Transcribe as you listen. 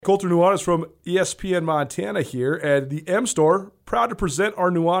Colter Nuanez from ESPN Montana here, and the M Store, proud to present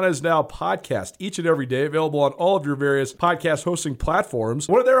our Nuanez Now podcast each and every day, available on all of your various podcast hosting platforms.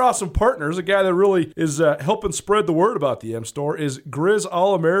 One of their awesome partners, a guy that really is helping spread the word about the M Store, is Griz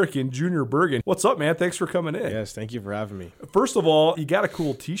All-American Junior Bergen. What's up, man? Thanks for coming in. Yes, thank you for having me. First of all, you got a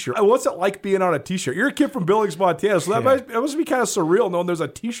cool t-shirt. What's it like being on a t-shirt? You're a kid from Billings, Montana, so that must be kind of surreal knowing there's a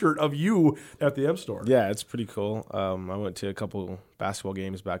t-shirt of you at the M Store. Yeah, it's pretty cool. I went to a couple basketball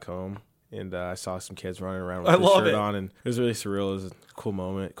games back home, and I saw some kids running around with the shirt on, and it was really surreal. It was a cool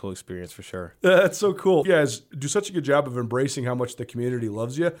moment, cool experience for sure. That's so cool. You guys do such a good job of embracing how much the community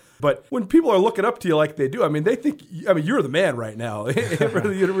loves you. But when people are looking up to you like they do, they think, you're the man right now for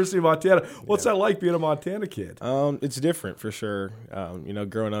the University of Montana. What's that like being a Montana kid? It's different for sure.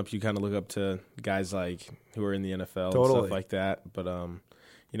 Growing up, you kind of look up to guys like who are in the NFL and stuff like that. But,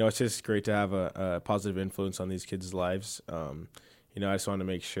 it's just great to have a positive influence on these kids' lives. I just want to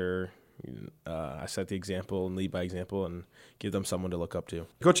make sure I set the example and lead by example and give them someone to look up to.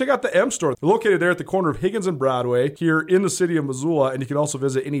 Go check out the M Store. They're located there at the corner of Higgins and Broadway here in the city of Missoula, and you can also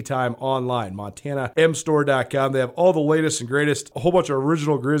visit anytime online, montanamstore.com. They have all the latest and greatest, a whole bunch of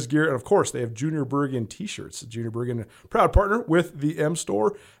original Griz gear, and of course, they have Junior Bergen t-shirts. Junior Bergen, proud partner with the M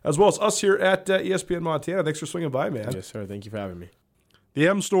Store, as well as us here at ESPN Montana. Thanks for swinging by, man. Yes, sir. Thank you for having me. The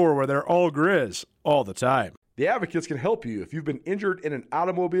M Store, where they're all Griz all the time. The Advocates can help you if you've been injured in an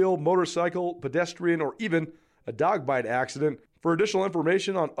automobile, motorcycle, pedestrian, or even a dog bite accident. For additional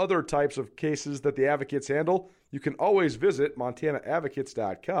information on other types of cases that the Advocates handle, you can always visit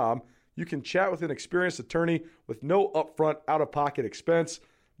MontanaAdvocates.com. You can chat with an experienced attorney with no upfront out-of-pocket expense.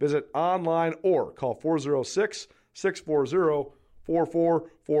 Visit online or call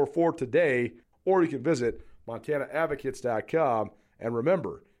 406-640-4444 today, or you can visit MontanaAdvocates.com. And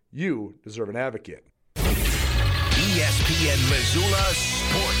remember, you deserve an advocate. ESPN Missoula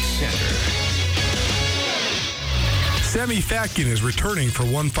Sports Center. Sammy Fatkin is returning for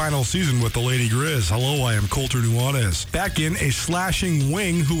one final season with the Lady Griz. Hello, I am Colter Nuanez. Fatkin, a slashing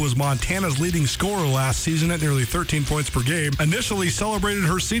wing who was Montana's leading scorer last season at nearly 13 points per game, initially celebrated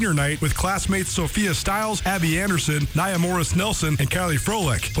her senior night with classmates Sophia Stiles, Abby Anderson, Nia Morris-Nelson, and Kylie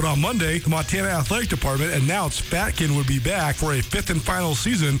Froelich. But on Monday, the Montana Athletic Department announced Fatkin would be back for a fifth and final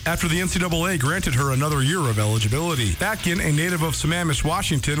season after the NCAA granted her another year of eligibility. Fatkin, a native of Sammamish,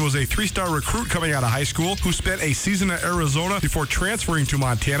 Washington, was a three-star recruit coming out of high school who spent a season at Arizona before transferring to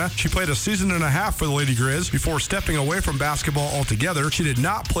Montana. She played a season and a half for the Lady Griz before stepping away from basketball altogether. She did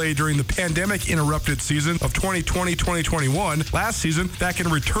not play during the pandemic-interrupted season of 2020-2021. Last season,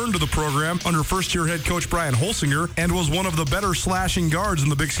 Fatkin returned to the program under first-year head coach Brian Holsinger and was one of the better slashing guards in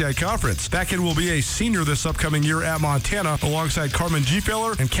the Big Sky Conference. Fatkin will be a senior this upcoming year at Montana alongside Carmen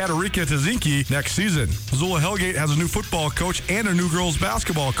Gfeller and Katarika Tazinki next season. Missoula Hellgate has a new football coach and a new girls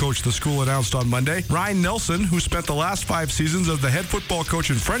basketball coach, the school announced on Monday. Ryan Nelson, who spent the last 5 seasons as the head football coach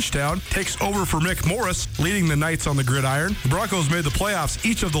in Frenchtown, takes over for Mick Morris, leading the Knights on the gridiron. The Broncos made the playoffs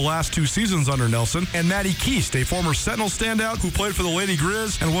each of the last 2 seasons under Nelson. And Maddie Keast, a former Sentinel standout who played for the Lady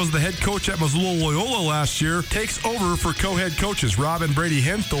Griz and was the head coach at Missoula Loyola last year, takes over for co-head coaches Rob and Brady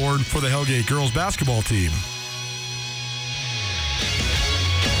Henthorne for the Hellgate girls basketball team.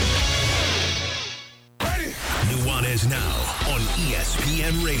 Nuanez Now on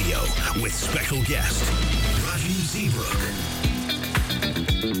ESPN Radio with special guest Rajiem Seabrook.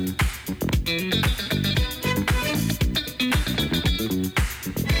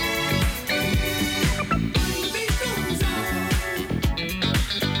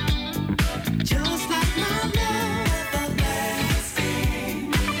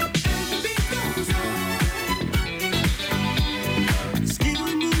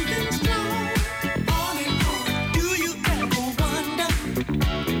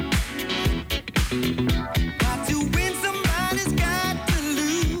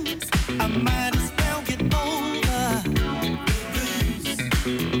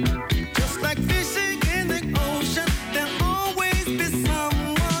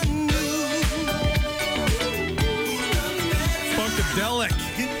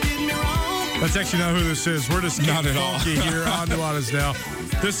 That's actually not who this is. We're just not at all here on Nuanez Now.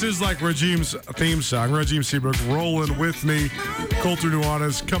 This is like Rajiem's theme song. Rajiem Seabrook rolling with me. Colter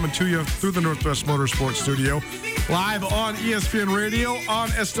Nuanez coming to you through the Northwest Motorsports Studio. Live on ESPN Radio, on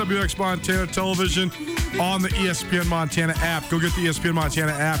SWX Montana Television, on the ESPN Montana app. Go get the ESPN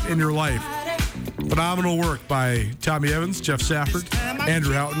Montana app in your life. Phenomenal work by Tommy Evans, Jeff Safford,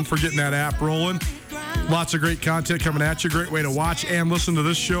 Andrew Houghton for getting that app rolling. Lots of great content coming at you. Great way to watch and listen to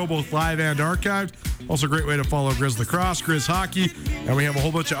this show, both live and archived. Also a great way to follow Griz Lacrosse, Griz Hockey, and we have a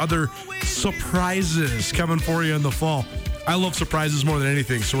whole bunch of other surprises coming for you in the fall. I love surprises more than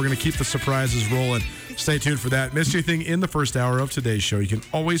anything, so we're going to keep the surprises rolling. Stay tuned for that. Missed anything in the first hour of today's show, you can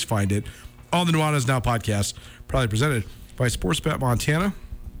always find it on the Nuanez Now podcast, probably presented by Sportsbet Montana,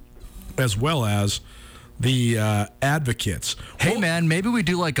 as well as the Advocates. Hey, man, maybe we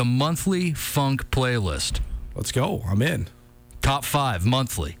do like a monthly funk playlist. Let's go. I'm in. Top 5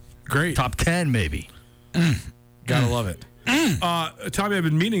 monthly. Great. Top 10 maybe. Gotta love it. Tommy, I've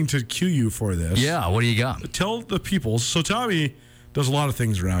been meaning to cue you for this. Yeah, what do you got? Tell the people. So Tommy does a lot of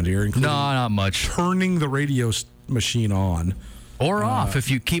things around here, including not much. Turning the radio machine on. Or off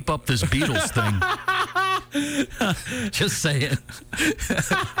if you keep up this Beatles thing. Just saying.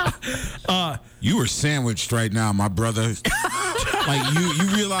 You are sandwiched right now, my brother. Like you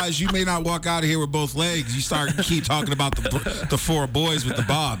realize you may not walk out of here with both legs. You keep talking about the 4 boys with the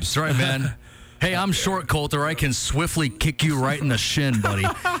bobs. That's right, man. Hey, I'm short, Coulter. I can swiftly kick you right in the shin, buddy.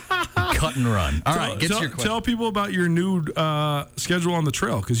 Cut and run. All right, get to your question. Tell people about your new schedule on the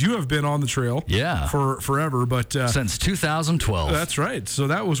trail, because you have been on the trail for forever. But since 2012. That's right. So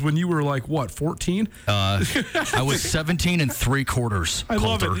that was when you were like, what, 14? I was 17 3/4. I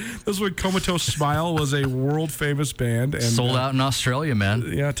love it. This is when Comatose Smile was a world-famous band. And sold out in Australia,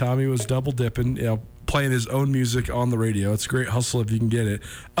 man. Yeah, Tommy was double dipping, playing his own music on the radio. It's a great hustle if you can get it.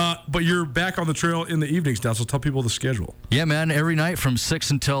 But you're back on the trail in the evenings now, so tell people the schedule. Yeah, man, every night from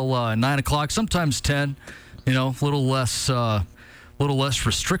 6 until 9 o'clock, sometimes 10, a little less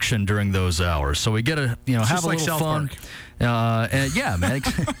restriction during those hours. So we get to, have a little South fun. And yeah, man.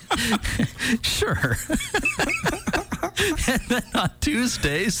 Sure. And then on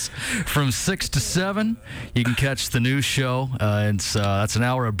Tuesdays from 6 to 7, you can catch the new show. That's an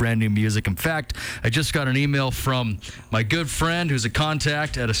hour of brand new music. In fact, I just got an email from my good friend who's a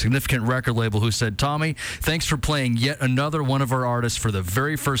contact at a significant record label who said, Tommy, thanks for playing yet another one of our artists for the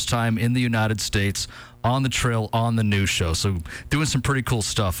very first time in the United States on the trail on the new show. So doing some pretty cool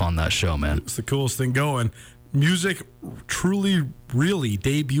stuff on that show, man. It's the coolest thing going. Music truly, really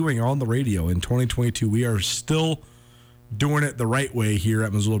debuting on the radio in 2022. We are still doing it the right way here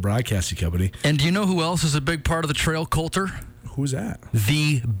at Missoula Broadcasting Company. And do you know who else is a big part of the trail, Coulter? Who's that?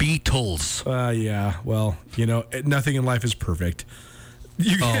 The Beatles. Yeah. Well, nothing in life is perfect.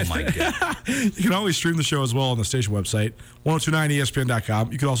 Oh, my God. You can always stream the show as well on the station website,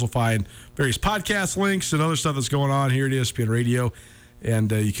 1029ESPN.com. You can also find various podcast links and other stuff that's going on here at ESPN Radio. And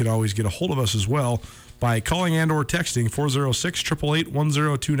you can always get a hold of us as well by calling and or texting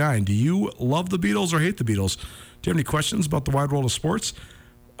 406-888-1029. Do you love the Beatles or hate the Beatles? Do you have any questions about the wide world of sports?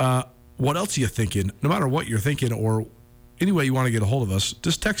 What else are you thinking? No matter what you're thinking or any way you want to get a hold of us,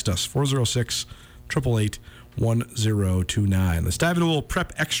 just text us, 406-888-1029. Let's dive into a little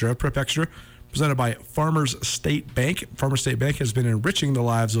Prep Extra. Prep Extra presented by Farmers State Bank. Farmers State Bank has been enriching the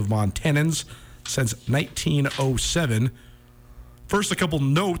lives of Montanans since 1907. First, a couple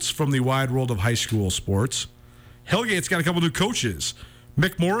notes from the wide world of high school sports. Hellgate's got a couple new coaches.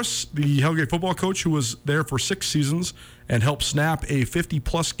 Mick Morris, the Hellgate football coach who was there for 6 seasons and helped snap a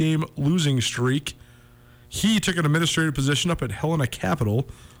 50-plus game losing streak, he took an administrative position up at Helena Capital,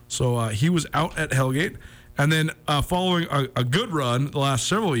 so he was out at Hellgate. And then following a good run the last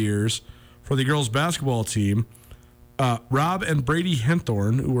several years for the girls' basketball team, Rob and Brady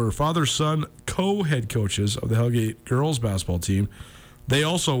Henthorn, who were father-son co-head coaches of the Hellgate girls' basketball team, they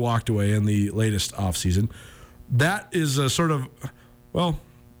also walked away in the latest offseason. That is a sort of... Well,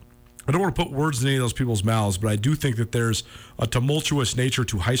 I don't want to put words in any of those people's mouths, but I do think that there's a tumultuous nature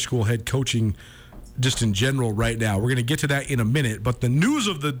to high school head coaching just in general right now. We're going to get to that in a minute, but the news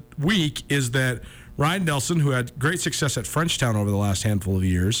of the week is that Ryan Nelson, who had great success at Frenchtown over the last handful of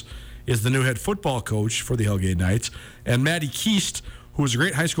years, is the new head football coach for the Hellgate Knights, and Maddie Keast, who was a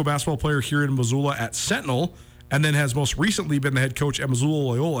great high school basketball player here in Missoula at Sentinel, and then has most recently been the head coach at Missoula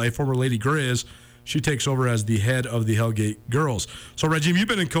Loyola, a former Lady Griz. She takes over as the head of the Hellgate girls. So, Rajiem, you've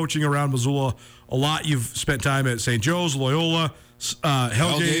been in coaching around Missoula a lot. You've spent time at St. Joe's, Loyola,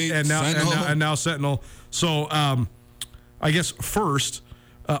 Hellgate, and now Sentinel. So, I guess first,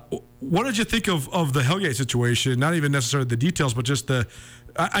 what did you think of the Hellgate situation? Not even necessarily the details, but just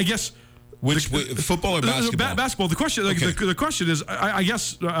I guess. Which football or basketball? Basketball. The question, the question is, I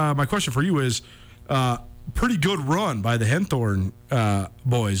guess, my question for you is. Pretty good run by the Henthorn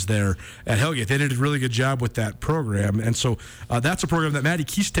boys there at Hellgate. They did a really good job with that program. And so that's a program that Maddie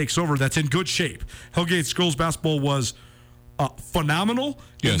Keast takes over that's in good shape. Hellgate's girls basketball was phenomenal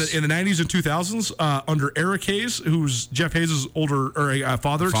in the 90s and 2000s under Eric Hayes, who's Jeff Hayes'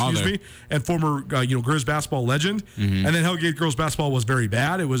 father, and former Griz basketball legend. Mm-hmm. And then Hellgate girls basketball was very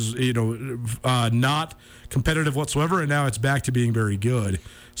bad. It was not competitive whatsoever, and now it's back to being very good.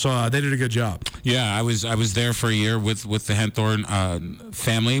 So they did a good job. Yeah, I was there for a year with the Henthorne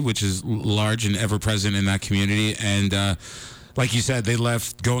family, which is large and ever present in that community, and like you said, they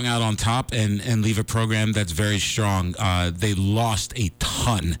left going out on top and leave a program that's very strong. They lost a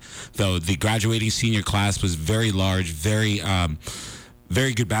ton, though. The graduating senior class was very large, very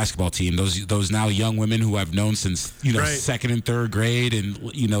good basketball team. Those now young women who I've known since second and third grade,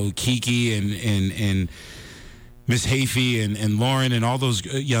 and Kiki and Miss Hafey and Lauren and all those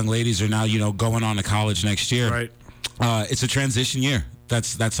young ladies are now going on to college next year. Right. It's a transition year.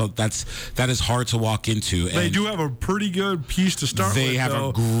 That is hard to walk into. They do have a pretty good piece to start with. They have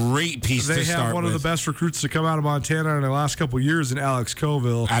a great piece to start with. They have one of the best recruits to come out of Montana in the last couple of years in Alex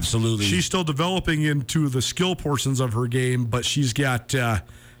Colville. Absolutely. She's still developing into the skill portions of her game, but she's got the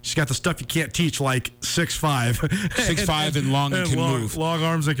stuff you can't teach, like 6'5". 6'5" and long and can move. Long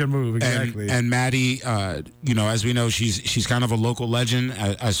arms that can move, exactly. And Maddie, as we know, she's kind of a local legend,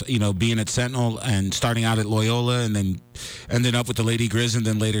 as being at Sentinel and starting out at Loyola and then ended up with the Lady Griz and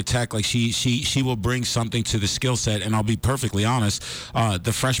then later Tech. Like she will bring something to the skill set, and I'll be perfectly honest,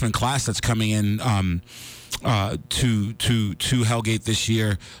 the freshman class that's coming in to Hellgate this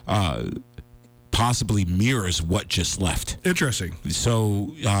year possibly mirrors what just left. Interesting.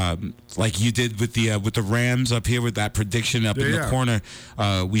 So, like you did with the Rams up here with that prediction up in the corner,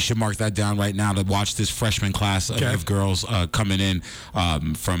 we should mark that down right now to watch this freshman class of girls coming in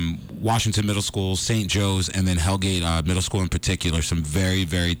from Washington Middle School, St. Joe's, and then Hellgate Middle School in particular. Some very,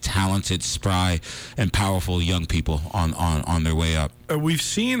 very talented, spry, and powerful young people on their way up. We've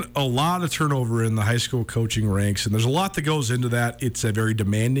seen a lot of turnover in the high school coaching ranks, and there's a lot that goes into that. It's a very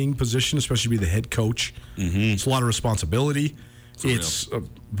demanding position, especially to be the head coach. Mm-hmm. It's a lot of responsibility. It's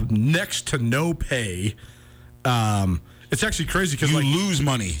next to no pay. It's actually crazy because you lose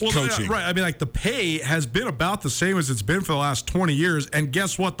money coaching. Right. I mean, like the pay has been about the same as it's been for the last 20 years. And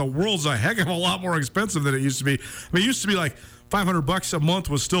guess what? The world's a heck of a lot more expensive than it used to be. I mean, it used to be like $500 a month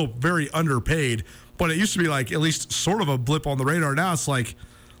was still very underpaid, but it used to be like at least sort of a blip on the radar. Now it's like,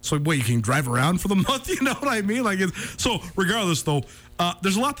 so wait, you can drive around for the month? You know what I mean? Like, so regardless, though,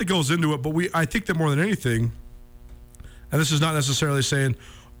 there's a lot that goes into it. But I think that more than anything, and this is not necessarily saying,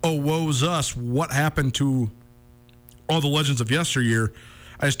 oh, woe's us, what happened to all the legends of yesteryear.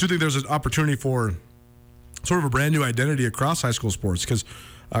 I just do think there's an opportunity for sort of a brand new identity across high school sports, because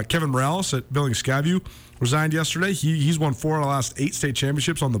Kevin Morales at Billings Skyview resigned yesterday. He's won 4 of the last 8 state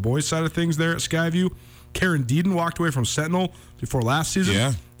championships on the boys' side of things there at Skyview. Karen Deeden walked away from Sentinel before last season.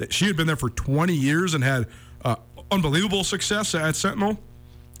 Yeah. She had been there for 20 years and had unbelievable success at Sentinel.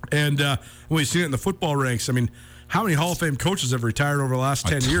 And we've seen it in the football ranks. I mean, how many Hall of Fame coaches have retired over the last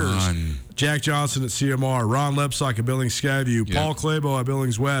 10 years? Jack Johnson at CMR, Ron Lebsock at Billings Skyview, Paul Clabo at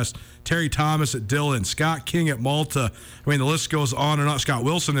Billings West, Terry Thomas at Dillon, Scott King at Malta. I mean, the list goes on and on. Scott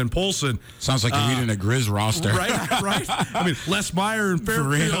Wilson and Polson. Sounds like you're reading a Griz roster. Right. I mean, Les Meyer and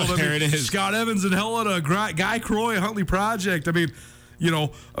Fairfield. There it is. Scott Evans and Helena, Guy Croy, Huntley Project. I mean,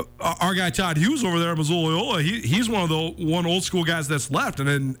 our guy Todd Hughes over there at Missoula Loyola, he's one of the old school guys that's left,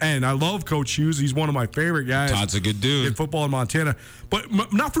 and I love Coach Hughes. He's one of my favorite guys. Todd's a good dude in football in Montana, but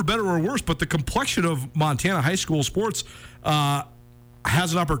not for better or worse. But the complexion of Montana high school sports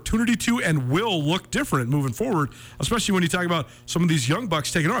has an opportunity to and will look different moving forward, especially when you talk about some of these young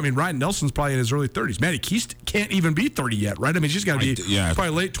bucks taking over. I mean, Ryan Nelson's probably in his early 30s. Maddie Keast can't even be 30 yet, right? I mean, she's got to be probably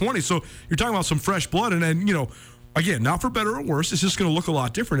late 20s. So you're talking about some fresh blood, and again, not for better or worse, it's just going to look a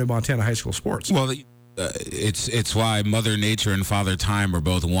lot different in Montana high school sports. Well, it's why Mother Nature and Father Time are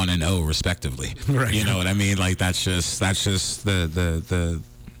both 1-0 respectively. Right. You know what I mean? Like that's just the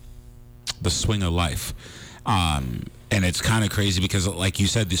swing of life. And it's kind of crazy because, like you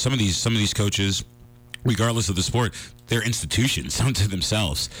said, some of these coaches, regardless of the sport, they're institutions unto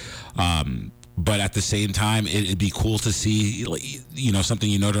themselves. But at the same time, it'd be cool to see, something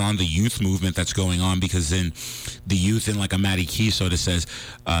you noted on the youth movement that's going on, because then the youth in like a Matty Key, so to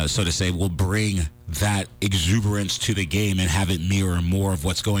say, will bring that exuberance to the game and have it mirror more of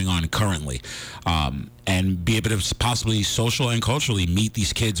what's going on currently, and be able to possibly social and culturally meet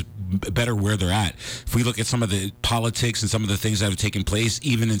these kids better where they're at. If we look at some of the politics and some of the things that have taken place,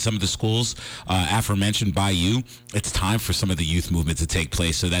 even in some of the schools aforementioned by you, it's time for some of the youth movement to take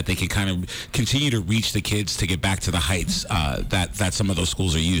place so that they can kind of continue to reach the kids to get back to the heights that some of those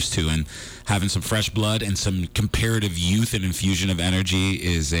schools are used to. And having some fresh blood and some comparative youth and infusion of energy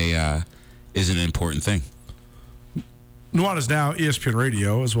is an important thing. Nuanez now ESPN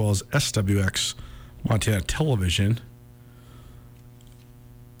Radio as well as SWX Montana Television.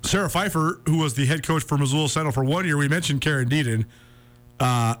 Sarah Pfeiffer, who was the head coach for Missoula Sentinel for 1 year, we mentioned Karen Deeden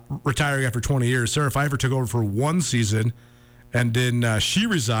retiring after 20 years. Sarah Pfeiffer took over for 1 season and then she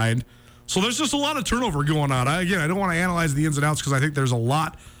resigned. So there's just a lot of turnover going on. I don't want to analyze the ins and outs because I think there's a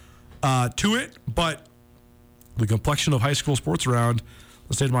lot to it, but the complexion of high school sports around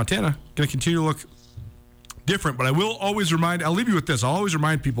the state of Montana going to continue to look different. But I will always I'll leave you with this. I'll always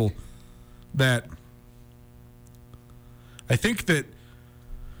remind people that I think that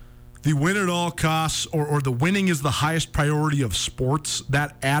the win at all costs or the winning is the highest priority of sports,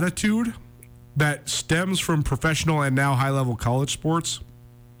 that attitude that stems from professional and now high-level college sports,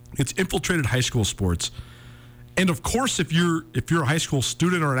 it's infiltrated high school sports. And of course, if you're a high school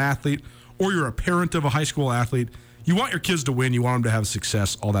student or an athlete, or you're a parent of a high school athlete, you want your kids to win, you want them to have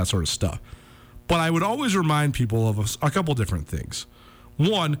success, all that sort of stuff. But I would always remind people of a couple different things.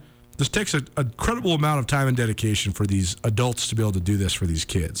 One, this takes an incredible amount of time and dedication for these adults to be able to do this for these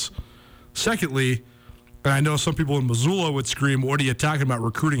kids. Secondly, and I know some people in Missoula would scream, what are you talking about?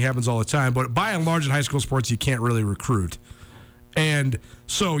 Recruiting happens all the time. But by and large in high school sports, you can't really recruit. And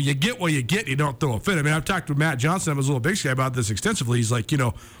so you get what you get, you don't throw a fit. I mean, I've talked to Matt Johnson at Missoula Big Sky about this extensively. He's like,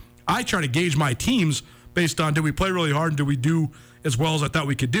 I try to gauge my teams based on, did we play really hard and did we do as well as I thought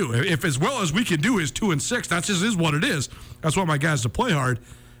we could do? If as well as we can do is 2-6, that just is what it is. That's why my guys to play hard.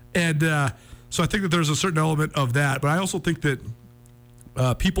 And so I think that there's a certain element of that. But I also think that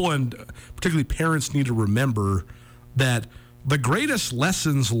people and particularly parents need to remember that the greatest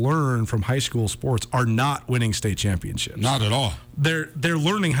lessons learned from high school sports are not winning state championships. Not at all. They're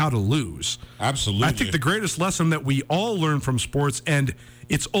learning how to lose. Absolutely. I think the greatest lesson that we all learn from sports, and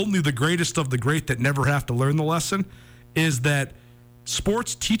it's only the greatest of the great that never have to learn the lesson, is that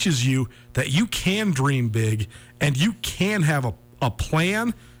sports teaches you that you can dream big and you can have a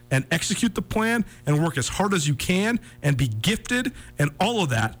plan and execute the plan and work as hard as you can and be gifted and all of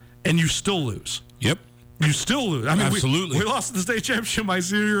that, and you still lose. Yep. You still lose. I mean, absolutely. We lost the state championship my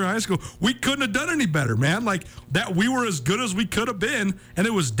senior year in high school. We couldn't have done any better, man. Like that, we were as good as we could have been, and it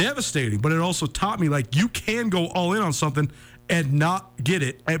was devastating. But it also taught me, like, you can go all in on something and not get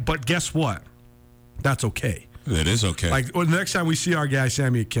it. But guess what? That's okay. It is okay. Like the next time we see our guy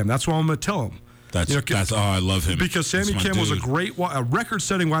Sammy Kim, that's what I'm going to tell him. That's I love him because Sammy Kim was a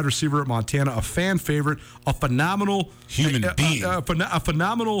record-setting wide receiver at Montana, a fan favorite, a phenomenal human being, a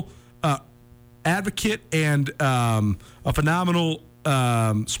phenomenal advocate, and a phenomenal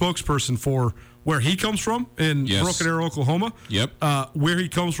spokesperson for where he comes from in Broken Arrow, Oklahoma. Yep. Where he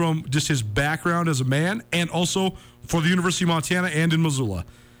comes from, just his background as a man, and also for the University of Montana and in Missoula.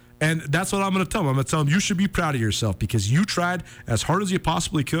 And that's what I'm going to tell him. I'm going to tell him you should be proud of yourself because you tried as hard as you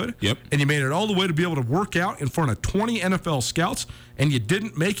possibly could. Yep. And you made it all the way to be able to work out in front of 20 NFL scouts, and you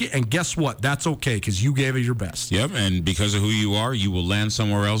didn't make it. And guess what? That's okay because you gave it your best. Yep. And because of who you are, you will land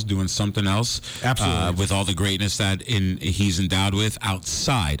somewhere else doing something else. Absolutely. With all the greatness that he's endowed with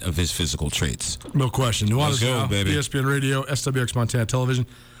outside of his physical traits. No question. Nuanez now, baby. ESPN Radio, SWX Montana Television.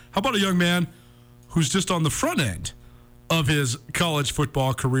 How about a young man who's just on the front end of his college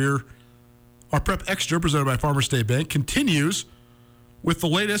football career? Our Prep Extra, presented by Farmers State Bank, continues with the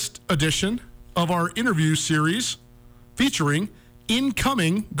latest edition of our interview series featuring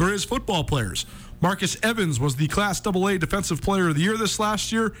incoming Griz football players. Marcus Evans was the Class AA Defensive Player of the Year this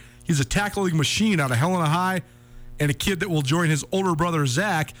last year. He's a tackling machine out of Helena High and a kid that will join his older brother,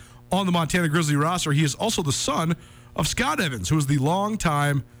 Zach, on the Montana Grizzly roster. He is also the son of Scott Evans, who was the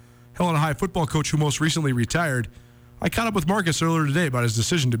longtime Helena High football coach who most recently retired. I caught up with Marcus earlier today about his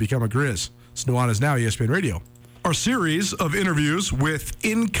decision to become a Griz. It's Nuanez Now, ESPN Radio. Our series of interviews with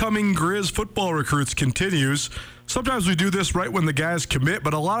incoming Griz football recruits continues. Sometimes we do this right when the guys commit,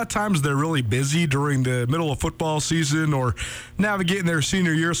 but a lot of times they're really busy during the middle of football season or navigating their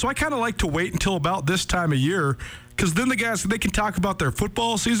senior year. So I kind of like to wait until about this time of year because then the guys, they can talk about their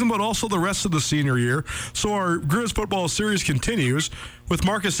football season, but also the rest of the senior year. So our Griz football series continues with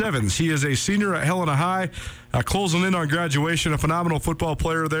Marcus Evans. He is a senior at Helena High, closing in on graduation, a phenomenal football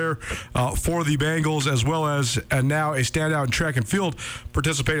player there for the Bengals, as well as now a standout in track and field,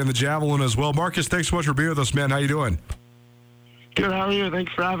 participating in the javelin as well. Marcus, thanks so much for being with us, man. How you doing? Good. How are you?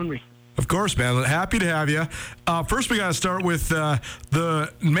 Thanks for having me. Of course, man. Happy to have you. First, we got to start with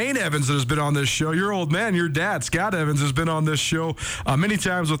the main Evans that has been on this show. Your old man, your dad, Scott Evans, has been on this show many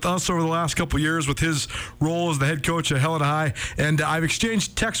times with us over the last couple of years with his role as the head coach at Helena High. And I've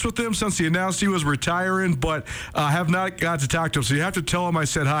exchanged texts with him since he announced he was retiring, but have not got to talk to him. So you have to tell him I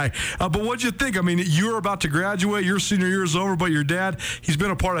said hi. But what'd you think? I mean, you're about to graduate. Your senior year is over, but your dad, he's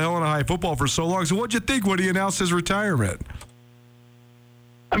been a part of Helena High football for so long. So what'd you think when he announced his retirement?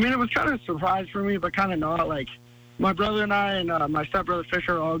 I mean, it was kind of a surprise for me, but kind of not. Like, my brother and I and my stepbrother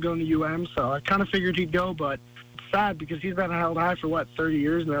Fisher are all going to UM, so I kind of figured he'd go, but it's sad because he's been at Helena High for, 30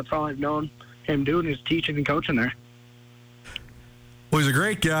 years, and that's all I've known him doing is teaching and coaching there. Well, he's a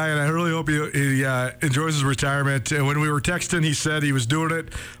great guy, and I really hope he enjoys his retirement. And when we were texting, he said he was doing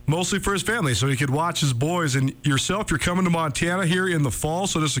it mostly for his family, so he could watch his boys. And yourself, you're coming to Montana here in the fall,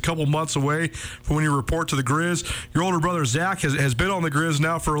 so just a couple months away from when you report to the Griz. Your older brother, Zach, has been on the Griz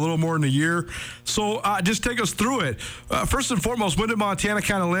now for a little more than a year. So just take us through it. First and foremost, when did Montana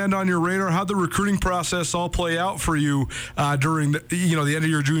kind of land on your radar? How'd the recruiting process all play out for you during the end of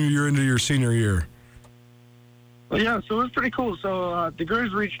your junior year into your senior year? Well, yeah, so it was pretty cool. So the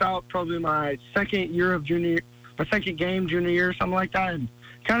Griz reached out probably my second game junior year, something like that, and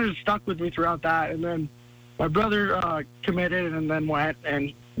kind of just stuck with me throughout that. And then my brother committed and then went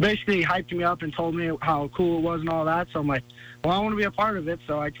and basically hyped me up and told me how cool it was and all that. So I'm like, well, I want to be a part of it.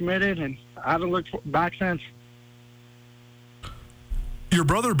 So I committed, and I haven't looked back since. Your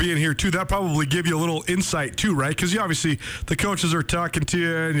brother being here, too, that probably give you a little insight, too, right? Because obviously the coaches are talking to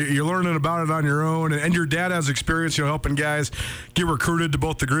you, and you're learning about it on your own. And your dad has experience, helping guys get recruited to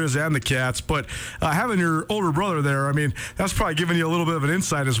both the Griz and the Cats. But having your older brother there, I mean, that's probably giving you a little bit of an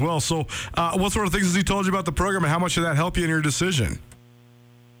insight as well. So what sort of things has he told you about the program, and how much did that help you in your decision?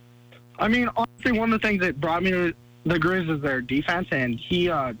 I mean, honestly, one of the things that brought me to the Griz is their defense, and he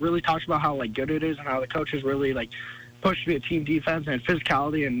really talks about how, good it is and how the coaches really, push to be a team defense and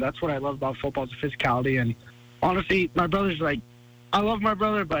physicality, and that's what I love about football, is the physicality. And honestly, my brother's I love my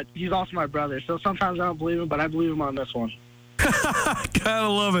brother, but he's also my brother. So sometimes I don't believe him, but I believe him on this one. Gotta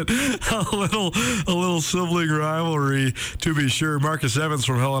love it. A little sibling rivalry, to be sure. Marcus Evans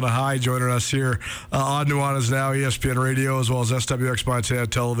from Helena High joining us here on Nuanez Now, ESPN Radio, as well as SWX Montana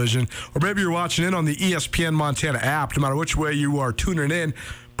Television. Or maybe you're watching in on the ESPN Montana app, no matter which way you are tuning in.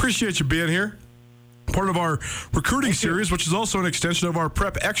 Appreciate you being here. Part of our recruiting series, which is also an extension of our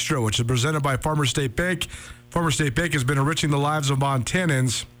Prep Extra, which is presented by Farmers State Bank. Farmers State Bank has been enriching the lives of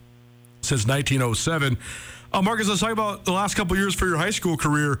Montanans since 1907. Marcus, let's talk about the last couple of years for your high school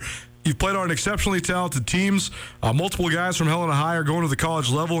career. You've played on exceptionally talented teams. Multiple guys from Helena High are going to the college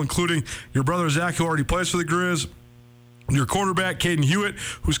level, including your brother Zach, who already plays for the Griz, your quarterback, Caden Hewitt,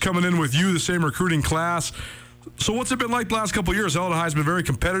 who's coming in with you, the same recruiting class. So what's it been like the last couple of years? Helena High's been very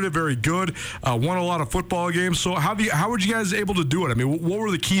competitive, very good, won a lot of football games. So how were you guys able to do it? I mean, what were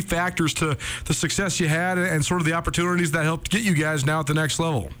the key factors to the success you had and sort of the opportunities that helped get you guys now at the next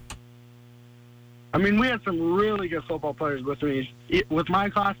level? I mean, we had some really good football players with me. With my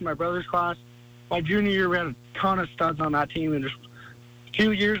class and my brother's class, my junior year, we had a ton of studs on that team. And just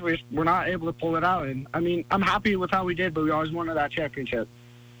 2 years, we were not able to pull it out. And, I mean, I'm happy with how we did, but we always wanted that championship.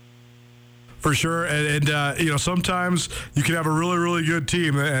 For sure, and sometimes you can have a really, really good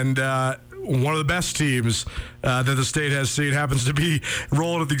team, and one of the best teams that the state has seen happens to be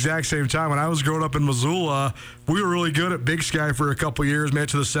rolling at the exact same time. When I was growing up in Missoula, we were really good at Big Sky for a couple years, made it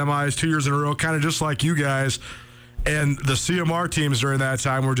to the semis 2 years in a row, kind of just like you guys. And the CMR teams during that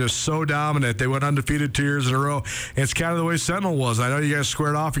time were just so dominant. They went undefeated 2 years in a row. And it's kind of the way Sentinel was. I know you guys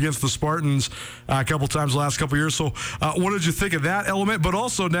squared off against the Spartans a couple times the last couple years. So what did you think of that element? But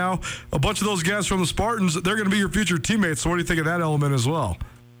also now a bunch of those guys from the Spartans, they're going to be your future teammates. So what do you think of that element as well?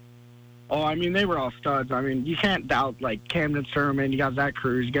 Oh, I mean, they were all studs. I mean, you can't doubt, Camden Sermon. You got Zach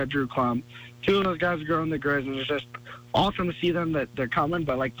Cruz. You got Drew Klum. Two of those guys are growing the Griz, and it's just awesome to see them that they're coming.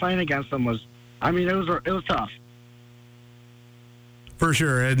 But, playing against them was, it was tough. For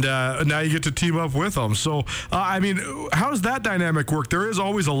sure, and now you get to team up with them. So, how does that dynamic work? There is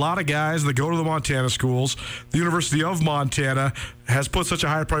always a lot of guys that go to the Montana schools. The University of Montana has put such a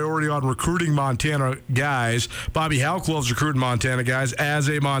high priority on recruiting Montana guys. Bobby Houck loves recruiting Montana guys as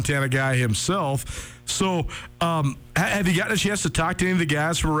a Montana guy himself. So, have you gotten a chance to talk to any of the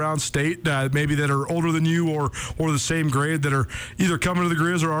guys from around state, maybe that are older than you or the same grade, that are either coming to the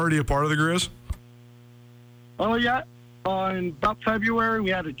Griz or already a part of the Griz? Oh, yeah. In about February,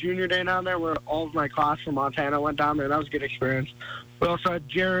 we had a junior day down there where all of my class from Montana went down there. That was a good experience. We also had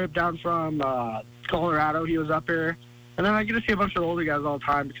Jared down from Colorado. He was up here. And then I get to see a bunch of the older guys all the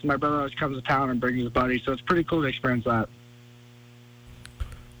time because my brother always comes to town and brings his buddies. So it's pretty cool to experience that.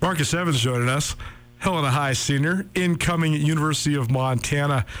 Marcus Evans joining us, Helena High senior, incoming University of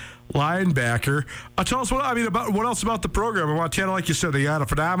Montana linebacker. Tell us about what else about the program. In Montana, like you said, they got a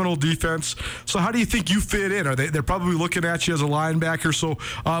phenomenal defense. So how do you think you fit in? They're probably looking at you as a linebacker. So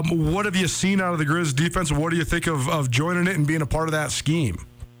what have you seen out of the Griz defense, and what do you think of joining it and being a part of that scheme?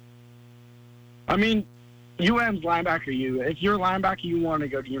 I mean, UM's linebacker you. If you're a linebacker, you want to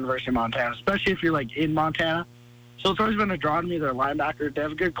go to University of Montana, especially if you're in Montana. So it's always been a draw to me. They're a linebacker. They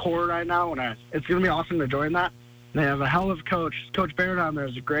have a good core right now, and it's going to be awesome to join that. They have a hell of a coach. Coach Barrett on there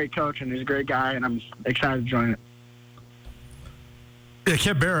is a great coach, and he's a great guy, and I'm excited to join it. Yeah,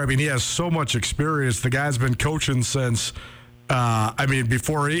 Kent Barrett, he has so much experience. The guy's been coaching since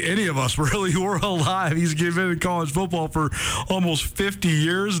before any of us really were alive. He's been in college football for almost 50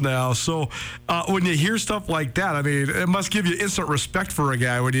 years now. So when you hear stuff like that, it must give you instant respect for a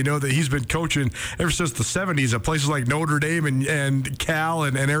guy when you know that he's been coaching ever since the 70s at places like Notre Dame and Cal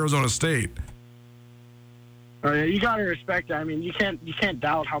and Arizona State. You got to respect it. You can't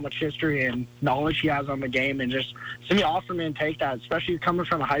doubt how much history and knowledge he has on the game, and just it's going to be awesome to take that, especially coming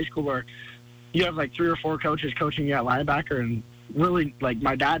from a high school where you have like 3 or 4 coaches coaching you at linebacker, and really, like,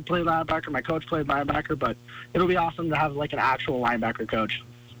 my dad played linebacker, my coach played linebacker, but it'll be awesome to have like an actual linebacker coach.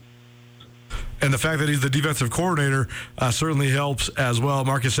 And the fact that he's the defensive coordinator certainly helps as well.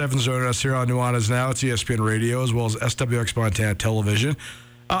 Marcus Evans joining us here on Nuanez Now. It's ESPN Radio as well as SWX Montana Television.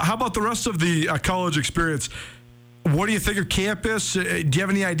 How about the rest of the college experience? What do you think of campus? Do you have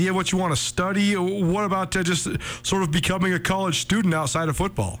any idea what you want to study? What about just sort of becoming a college student outside of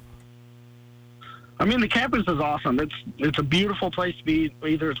football? The campus is awesome. It's a beautiful place to be.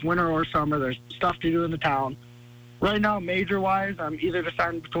 Either it's winter or summer. There's stuff to do in the town. Right now, major-wise, I'm either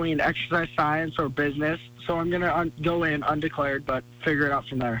deciding between exercise science or business. So I'm going to go in undeclared, but figure it out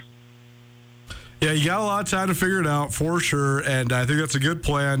from there. Yeah, you got a lot of time to figure it out for sure, and I think that's a good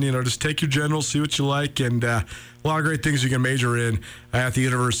plan. Just take your generals, see what you like, and a lot of great things you can major in at the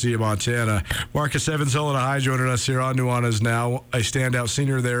University of Montana. Marcus Evans, Helena High, joining us here on Nuanez Now, a standout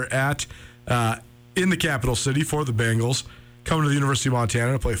senior there at in the capital city for the Bengals, coming to the University of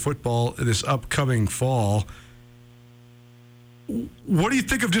Montana to play football this upcoming fall. What do you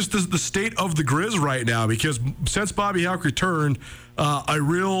think of just the state of the Griz right now? Because since Bobby Houck returned, a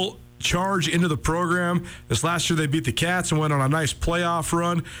real charge into the program. This last year they beat the Cats and went on a nice playoff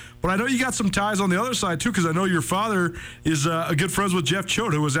run. But I know you got some ties on the other side, too, because I know your father is a good friends with Jeff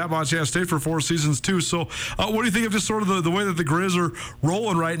Choate, who was at Montana State for 4 seasons, too. So what do you think of just sort of the way that the Griz are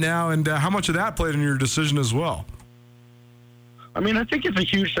rolling right now, and how much of that played in your decision as well? I think it's a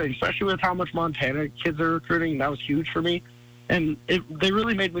huge thing, especially with how much Montana kids are recruiting. That was huge for me. And they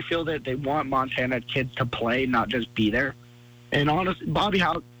really made me feel that they want Montana kids to play, not just be there. And honestly, Bobby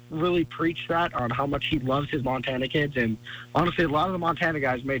Houck really preached that on how much he loves his Montana kids. And honestly, a lot of the Montana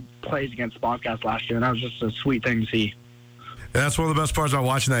guys made plays against Bobcats last year, and that was just a sweet thing to see. And that's one of the best parts about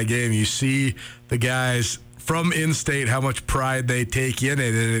watching that game. You see the guys from in-state, how much pride they take in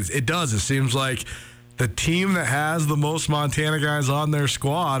it. And it does. It seems like the team that has the most Montana guys on their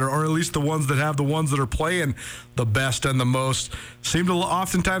squad, or at least the ones that have the ones that are playing the best and the most, seem to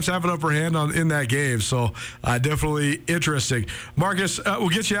oftentimes have an upper hand in that game. So definitely interesting. Marcus, we'll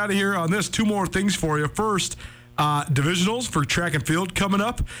get you out of here on this. 2 more things for you. First, divisionals for track and field coming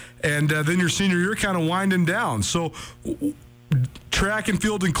up, and then your senior year kind of winding down. So track and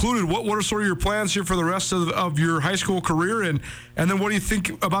field included, what are sort of your plans here for the rest of your high school career, and then what do you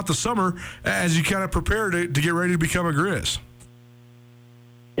think about the summer as you kind of prepare to get ready to become a Griz?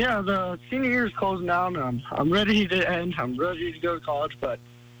 Yeah, the senior year is closing down. I'm ready to end. I'm ready to go to college, but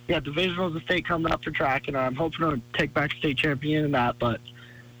we got divisionals of state coming up for track, and I'm hoping to take back state champion in that. But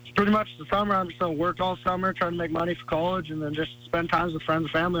it's pretty much the summer. I'm just going to work all summer, trying to make money for college, and then just spend time with friends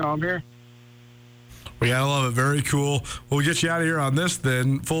and family while I'm here. We gotta love it. Very cool. We'll get you out of here on this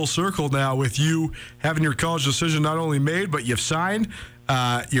then. Full circle now with you having your college decision not only made, but you've signed.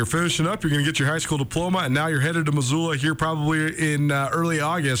 You're finishing up. You're going to get your high school diploma, and now you're headed to Missoula here probably in early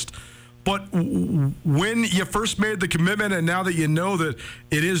August. But when you first made the commitment, and now that you know that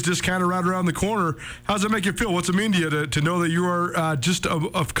it is just kind of right around the corner, how does it make you feel? What's it mean to you to know that you are just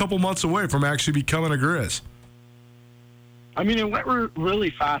a couple months away from actually becoming a Griz? It went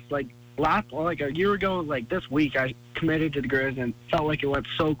really fast. Like a year ago, like this week, I committed to the Griz and felt like it went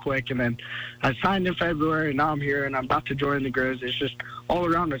so quick. And then I signed in February, and now I'm here, and I'm about to join the Griz. It's just all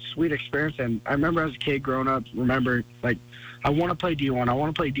around a sweet experience. And I remember as a kid growing up, I want to play D1. I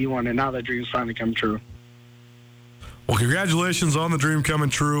want to play D1, and now that dream's finally come true. Well, congratulations on the dream coming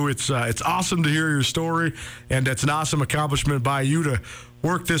true. It's awesome to hear your story, and it's an awesome accomplishment by you to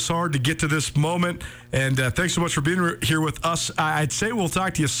work this hard to get to this moment. And thanks so much for being here with us. I'd say we'll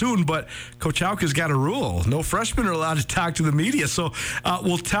talk to you soon, but Coach Houck has got a rule. No freshmen are allowed to talk to the media. So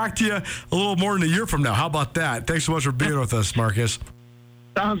we'll talk to you a little more than a year from now. How about that? Thanks so much for being with us, Marcus.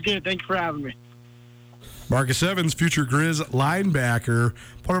 Sounds good. Thank you for having me. Marcus Evans, future Griz linebacker,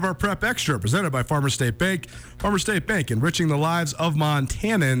 part of our Prep Extra, presented by Farmers State Bank. Farmers State Bank, enriching the lives of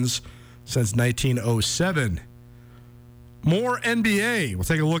Montanans since 1907. More NBA. We'll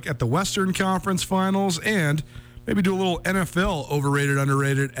take a look at the Western Conference Finals and maybe do a little NFL overrated,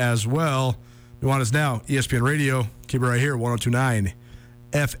 underrated as well. Nuanez Now, ESPN Radio. Keep it right here, 102.9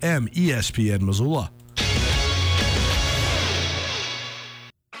 FM, ESPN Missoula.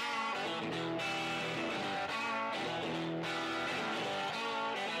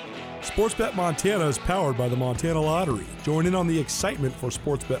 Sportsbet Montana is powered by the Montana Lottery. Join in on the excitement for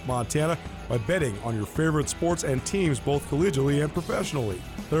Sportsbet Montana by betting on your favorite sports and teams both collegially and professionally.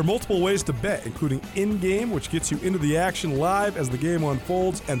 There are multiple ways to bet, including in-game, which gets you into the action live as the game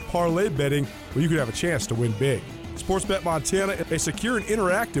unfolds, and parlay betting, where you could have a chance to win big. Sportsbet Montana, a secure and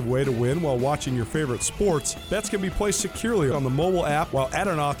interactive way to win while watching your favorite sports. Bets can be placed securely on the mobile app while at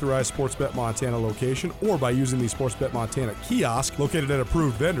an authorized Sportsbet Montana location or by using the Sportsbet Montana kiosk located at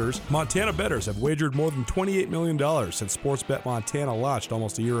approved vendors. Montana bettors have wagered more than $28 million since Sportsbet Montana launched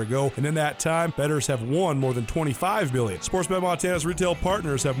almost a year ago, and in that time, bettors have won more than $25 million. Sportsbet Montana's retail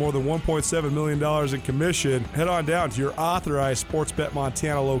partners have more than $1.7 million in commission. Head on down to your authorized Sportsbet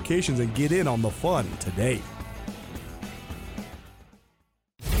Montana locations and get in on the fun today.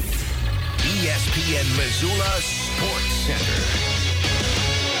 ESPN Missoula Sports Center.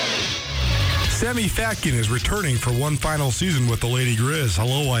 Sammy Fatkin is returning for one final season with the Lady Griz.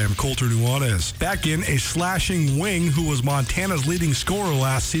 Hello, I am Colter Nuanez. Fatkin, a slashing wing who was Montana's leading scorer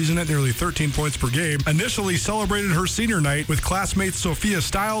last season at nearly 13 points per game, initially celebrated her senior night with classmates Sophia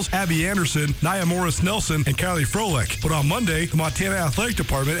Stiles, Abby Anderson, Nia Morris-Nelson, and Kylie Froelich. But on Monday, the Montana Athletic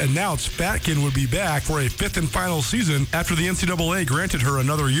Department announced Fatkin would be back for a fifth and final season after the NCAA granted her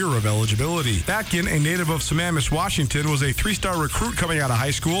another year of eligibility. Fatkin, a native of Sammamish, Washington, was a three-star recruit coming out of high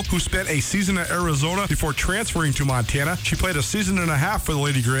school who spent a season at Arizona before transferring to Montana. She played a season and a half for the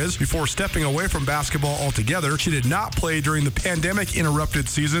Lady Griz before stepping away from basketball altogether. She did not play during the pandemic-interrupted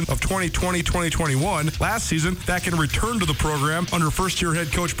season of 2020-2021. Last season, Fatkin returned to the program under first-year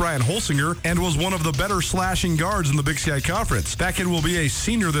head coach Brian Holsinger and was one of the better slashing guards in the Big Sky Conference. Fatkin will be a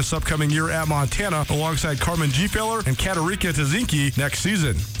senior this upcoming year at Montana alongside Carmen Gfeller and Katarika Tazinki next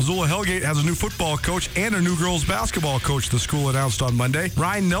season. Missoula Hellgate has a new football coach and a new girls basketball coach, the school announced on Monday.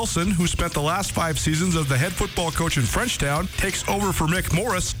 Ryan Nelson, who spent the last 5 seasons as the head football coach in Frenchtown, takes over for Mick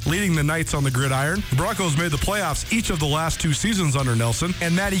Morris, leading the Knights on the gridiron. The Broncos made the playoffs each of the last 2 seasons under Nelson.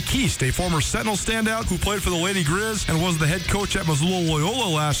 And Maddie Keast, a former Sentinel standout who played for the Lady Griz and was the head coach at Missoula Loyola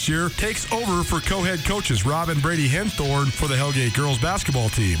last year, takes over for co-head coaches Rob and Brady Henthorn for the Hellgate girls basketball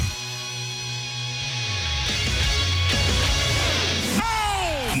team.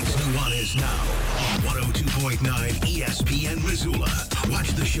 It's Nuanez now on 102.9 ESPN Missoula. Watch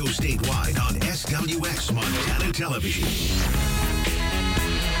the show statewide on SWX Montana Television.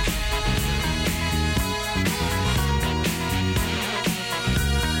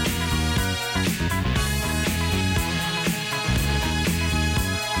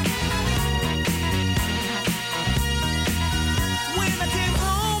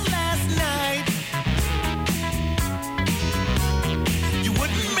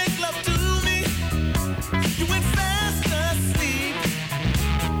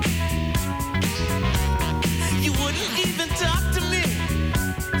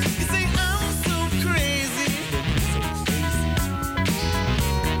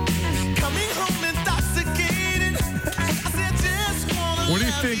 What do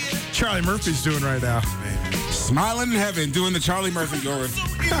you think Charlie Murphy's doing right now? Smiling in heaven, doing the Charlie Murphy going.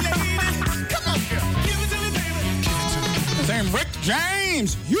 Saying Rick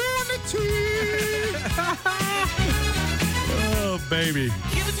James, unity. Oh, baby.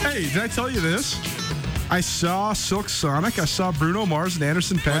 Hey, did I tell you this? I saw Silk Sonic. I saw Bruno Mars and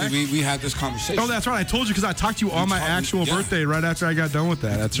Anderson .Paak. We had this conversation. Oh, that's right. I told you because I talked to you on my actual birthday right after I got done with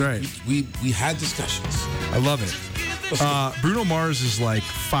that. That's right. We had discussions. I love it. Bruno Mars is like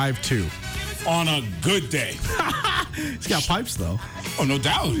 5'2". On a good day. He's got pipes, though. Oh, no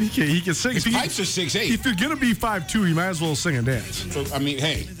doubt. He can sing. His pipes are 6'8". If you're going to be 5'2", you might as well sing and dance. So, I mean,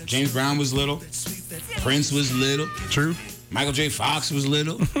 hey, James Brown was little. Prince was little. True. Michael J. Fox was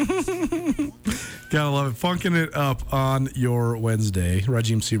little. Gotta love it. Funking it up on your Wednesday.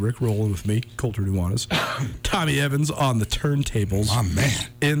 Rajiem Seabrook rolling with me. Colter Nuanez. Tommy Evans on the turntables. Oh, man.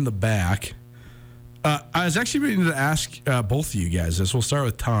 In the back. I was actually waiting to ask both of you guys this. We'll start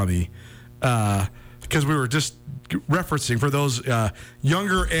with Tommy. Because we were just referencing, for those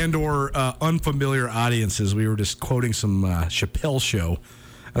younger and or unfamiliar audiences, we were just quoting some Chappelle Show.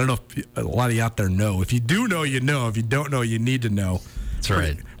 I don't know if a lot of you out there know. If you do know, you know. If you don't know, you need to know. That's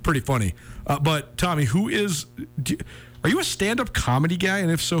right. Pretty funny. But, Tommy, are you a stand-up comedy guy?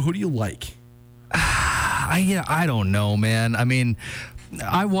 And if so, who do you like? I don't know, man. I mean,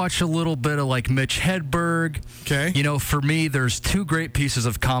 I watch a little bit of like Mitch Hedberg. Okay. You know, for me, there's 2 great pieces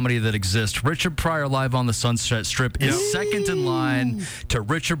of comedy that exist. Richard Pryor live on the Sunset Strip is second in line to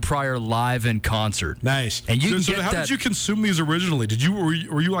Richard Pryor live in concert. Nice. And you so how did you consume these originally?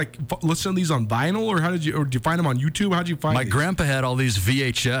 Were you like listening to these on vinyl, or did you find them on YouTube? How did you find My these? grandpa had all these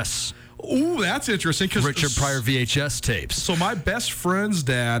VHS. Ooh, that's interesting. Richard Pryor VHS tapes. So my best friend's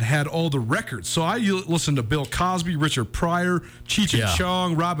dad had all the records. So I listened to Bill Cosby, Richard Pryor, Cheech and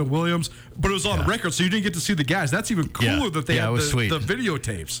Chong, Robin Williams, but it was on record, so you didn't get to see the guys. That's even cooler that they had the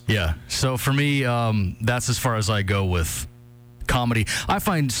videotapes. Yeah. So for me, that's as far as I go with comedy. I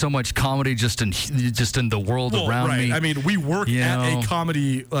find so much comedy just in the world around me. I mean, we work at a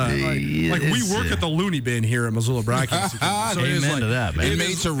comedy we work at the Looney Bin here at Missoula Broadcasting. So amen to that, man.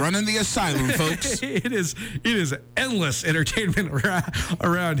 Inmates are running the asylum, folks. It is endless entertainment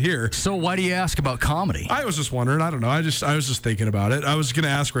around here. So why do you ask about comedy? I was just wondering. I don't know. I was just thinking about it. I was going to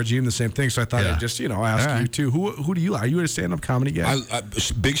ask Rajiem the same thing, so I thought I'd just ask you too. Who do you like? Are you a stand-up comedy guy?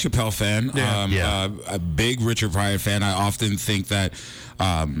 Big Chappelle fan. A big Richard Pryor fan. I often think that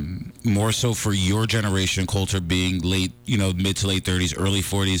more so for your generation, Coulter, being late, mid to late 30s, early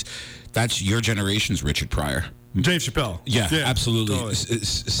 40s, that's your generation's Richard Pryor. Dave Chappelle. Yeah, absolutely. Totally.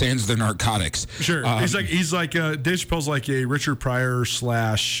 Sans the narcotics. Sure. He's like Dave Chappelle's like a Richard Pryor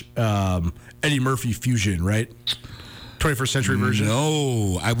 / Eddie Murphy fusion, right? 21st century version.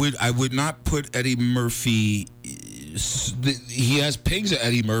 No, I would not put Eddie Murphy. He has pigs of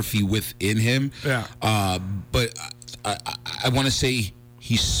Eddie Murphy within him. Yeah. But I want to say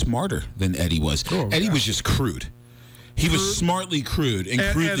he's smarter than Eddie was. Eddie was just crude. He was smartly crude and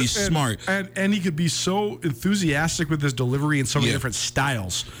crudely smart. And he could be so enthusiastic with his delivery in so many different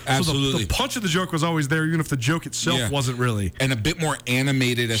styles. Absolutely. So the punch of the joke was always there, even if the joke itself wasn't really. And a bit more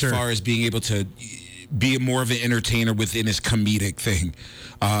animated as far as being able to be more of an entertainer within his comedic thing,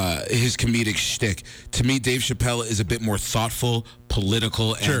 his comedic shtick. To me, Dave Chappelle is a bit more thoughtful,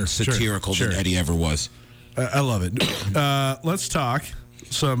 political, and satirical than Eddie ever was. I love it. Let's talk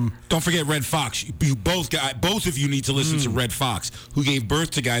some. Don't forget Red Fox. You both of you need to listen to Red Fox, who gave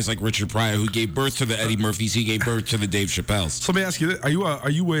birth to guys like Richard Pryor, who gave birth to the Eddie Murphys. He gave birth to the Dave Chappelles. So let me ask you this: Are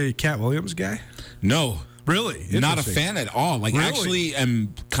you a Cat Williams guy? No. Really? Not a fan at all. Actually,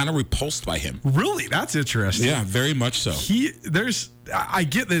 am kind of repulsed by him. Really? That's interesting. Yeah, very much so. I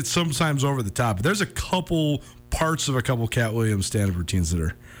get that it's sometimes over the top, but there's a couple parts of a couple Cat Williams stand-up routines that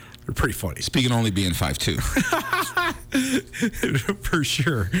are pretty funny. Speaking only being 5'2". For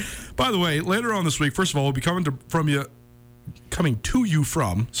sure. By the way, later on this week, first of all, we'll be coming to you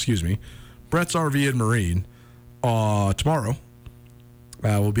from Brett's RV and Marine tomorrow.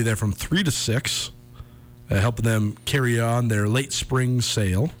 We'll be there from 3 to 6. Helping them carry on their late spring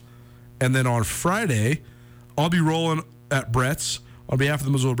sale. And then on Friday, I'll be rolling at Brett's on behalf of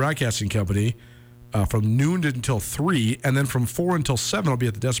the Missoula Broadcasting Company from noon until 3. And then from 4 until 7, I'll be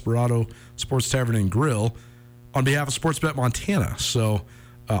at the Desperado Sports Tavern and Grill on behalf of Sportsbet Montana. So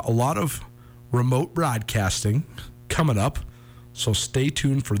a lot of remote broadcasting coming up. So stay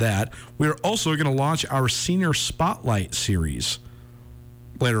tuned for that. We are also going to launch our Senior Spotlight series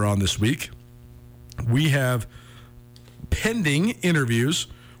later on this week. We have pending interviews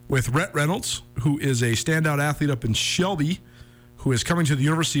with Rhett Reynolds, who is a standout athlete up in Shelby, who is coming to the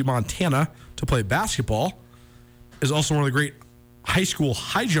University of Montana to play basketball, is also one of the great high school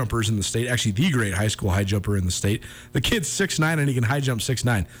high jumpers in the state, actually the great high school high jumper in the state. The kid's 6'9", and he can high jump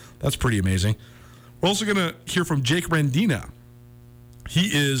 6'9". That's pretty amazing. We're also going to hear from Jake Rendina.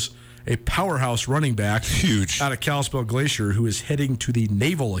 He is a powerhouse running back, huge, out of Kalispell Glacier, who is heading to the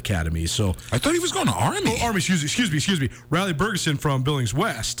Naval Academy. So I thought he was going to Army. Oh, Army. Excuse me. Riley Bergeson from Billings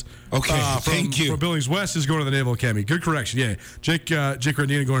West. Okay, thank you. From Billings West is going to the Naval Academy. Good correction. Yeah, Jake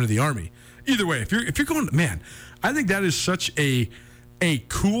Rendina going to the Army. Either way, if you're going, man, I think that is such a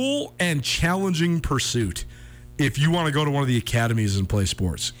cool and challenging pursuit. If you want to go to one of the academies and play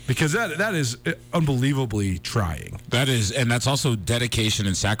sports, because that is unbelievably trying. That is, and that's also dedication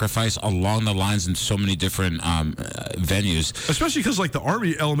and sacrifice along the lines in so many different venues. Especially because, like, the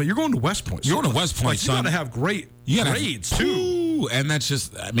Army element, you're going to West Point. You're going to West Point, son. You got to have great grades too. And that's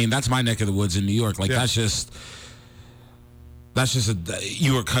just, that's my neck of the woods in New York. Like that's just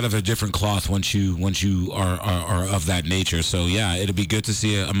you are cut of a different cloth once you are of that nature. So yeah, it'd be good to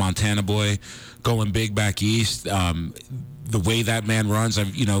see a Montana boy going big back east. The way that man runs,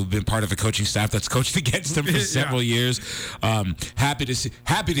 I've been part of a coaching staff that's coached against him for several years. Happy to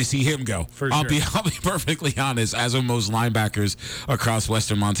see him go. I'll be perfectly honest, as are most linebackers across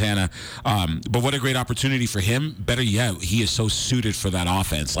Western Montana. But what a great opportunity for him. Better yet, he is so suited for that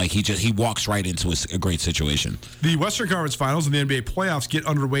offense. Like he walks right into a great situation. The Western Conference Finals and the NBA playoffs get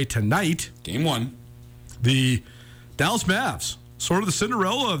underway tonight. Game 1. The Dallas Mavs, sort of the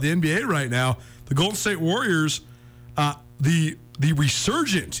Cinderella of the NBA right now. The Golden State Warriors. The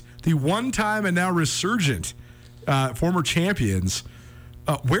resurgent, the one-time and now resurgent former champions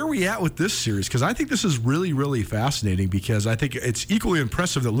where are we at with this series? Because I think this is really, really fascinating because I think it's equally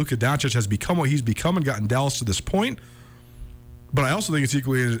impressive that Luka Doncic has become what he's become and gotten Dallas to this point. But I also think it's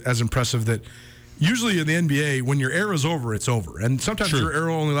equally as impressive that usually in the NBA, when your era's over, it's over. And sometimes your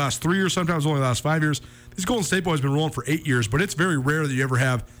era only lasts 3 years, sometimes only lasts 5 years. These Golden State boys have been rolling for 8 years, but it's very rare that you ever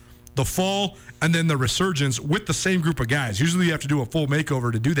have the fall and then the resurgence with the same group of guys. Usually you have to do a full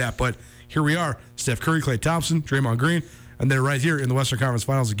makeover to do that, but here we are. Steph Curry, Klay Thompson, Draymond Green, and they're right here in the Western Conference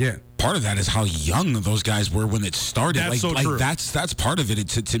Finals again. Part of that is how young those guys were when it started. That's so true. That's part of it.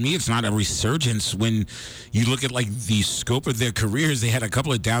 To me, it's not a resurgence when you look at the scope of their careers. They had a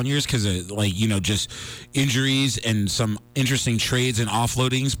couple of down years because of just injuries and some interesting trades and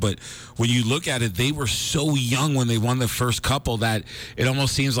offloadings. But when you look at it, they were so young when they won the first couple that it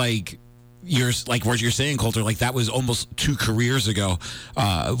almost seems like what you're saying, Coulter, that was almost 2 careers ago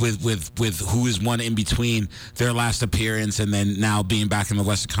with who is one in between their last appearance and then now being back in the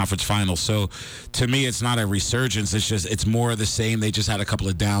Western Conference Finals. So to me, it's not a resurgence. It's more of the same. They just had a couple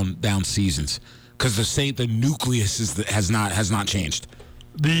of down seasons because the nucleus has not changed.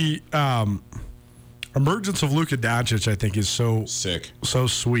 The emergence of Luka Doncic, I think, is so sick, so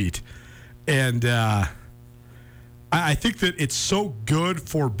sweet, and I think that it's so good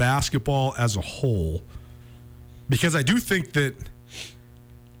for basketball as a whole because I do think that,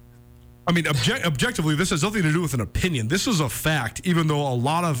 objectively, this has nothing to do with an opinion. This is a fact, even though a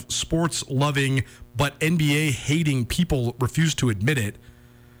lot of sports-loving but NBA-hating people refuse to admit it.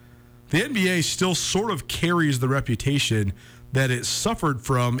 The NBA still sort of carries the reputation that it suffered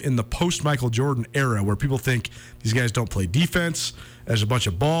from in the post-Michael Jordan era where people think these guys don't play defense, there's a bunch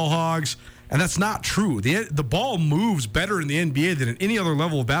of ball hogs. And that's not true. The ball moves better in the NBA than at any other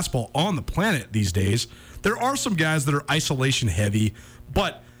level of basketball on the planet these days. There are some guys that are isolation heavy,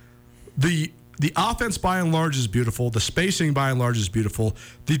 but the offense by and large is beautiful. The spacing by and large is beautiful.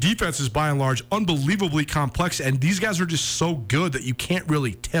 The defense is by and large unbelievably complex, and these guys are just so good that you can't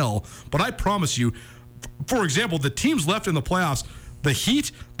really tell. But I promise you, for example, the teams left in the playoffs, the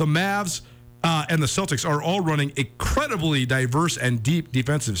Heat, the Mavs, and the Celtics are all running incredibly diverse and deep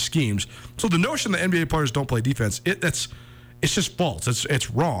defensive schemes. So the notion that NBA players don't play defense, it's just false.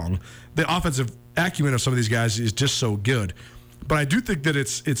 It's wrong. The offensive acumen of some of these guys is just so good. But I do think that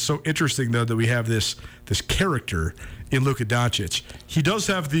it's so interesting, though, that we have this character in Luka Doncic. He does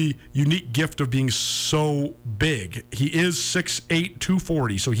have the unique gift of being so big. He is 6'8",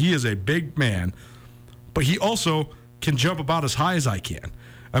 240, so he is a big man. But he also can jump about as high as I can.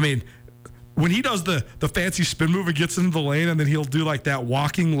 When he does the fancy spin move and gets into the lane, and then he'll do that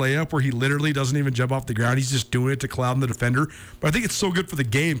walking layup where he literally doesn't even jump off the ground. He's just doing it to cloud the defender. But I think it's so good for the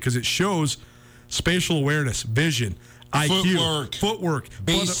game because it shows spatial awareness, vision, IQ, footwork,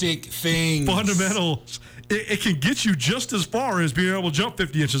 basic things, fundamentals. It can get you just as far as being able to jump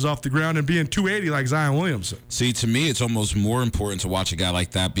 50 inches off the ground and being 280 like Zion Williamson. See, to me, it's almost more important to watch a guy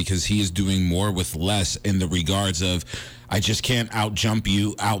like that because he is doing more with less in the regards of I just can't out-jump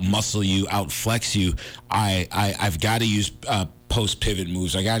you, out-muscle you, out-flex you. I've got to use post-pivot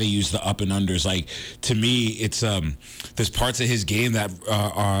moves. I got to use the up and unders. To me, it's there's parts of his game that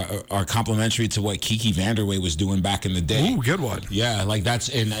are complementary to what Kiki Vanderway was doing back in the day. Ooh, good one. Yeah, that's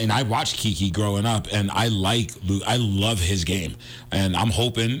and I watched Kiki growing up, and I love his game, and I'm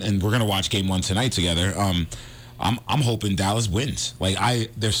hoping, and we're gonna watch Game 1 tonight together. I'm hoping Dallas wins.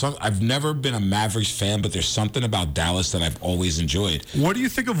 I've never been a Mavericks fan, but there's something about Dallas that I've always enjoyed. What do you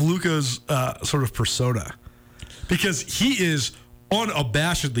think of Luka's sort of persona? Because he is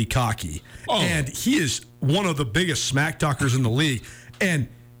unabashedly cocky, and he is one of the biggest smack talkers in the league, and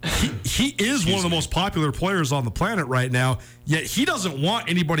he is one of the most popular players on the planet right now. Yet he doesn't want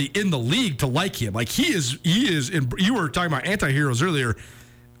anybody in the league to like him. He is. You were talking about anti-heroes earlier.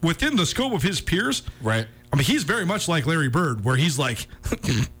 Within the scope of his peers, right? He's very much like Larry Bird, where he's like,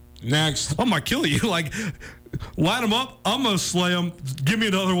 next, I'm gonna kill you. Line him up, I'm going to slay him, give me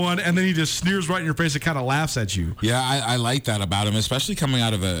another one, and then he just sneers right in your face and kind of laughs at you. Yeah, I like that about him, especially coming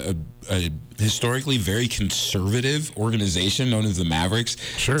out of a historically very conservative organization known as the Mavericks.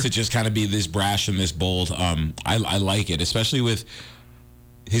 Sure. To just kind of be this brash and this bold. I like it, especially with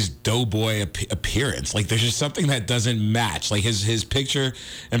his doughboy appearance. There's just something that doesn't match. His picture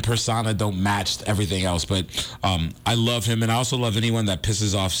and persona don't match everything else. But I love him, and I also love anyone that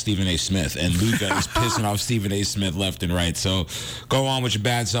pisses off Stephen A. Smith. And Luka is pissing off Stephen A. Smith left and right. So go on with your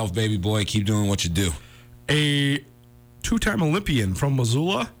bad self, baby boy. Keep doing what you do. A two-time Olympian from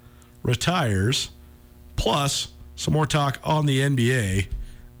Missoula retires, plus some more talk on the NBA.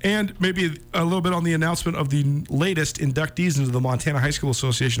 And maybe a little bit on the announcement of the latest inductees into the Montana High School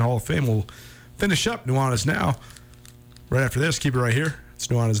Association Hall of Fame. We'll finish up Nuanez Now. Right after this, keep it right here. It's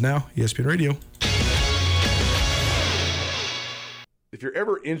Nuanez Now, ESPN Radio. If you're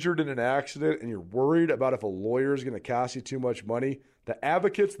ever injured in an accident and you're worried about if a lawyer is going to cost you too much money, the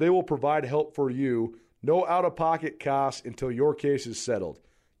Advocates, they will provide help for you. No out-of-pocket costs until your case is settled.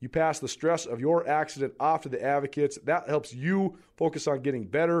 You pass the stress of your accident off to the Advocates. That helps you focus on getting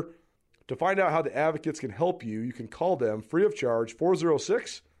better. To find out how the Advocates can help you, you can call them free of charge,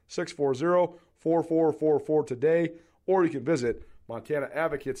 406-640-4444 today, or you can visit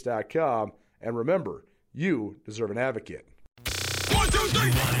MontanaAdvocates.com. And remember, you deserve an advocate. 1, 2,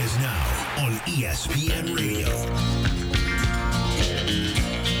 3. Nuanez Now on ESPN Radio.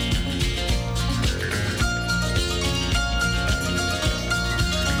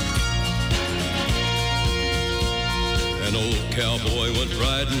 An old cowboy went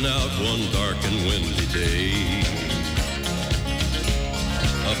riding out one dark and windy day.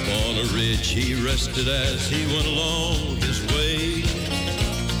 Up on a ridge he rested as he went along his way.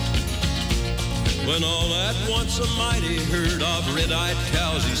 When all at once a mighty herd of red-eyed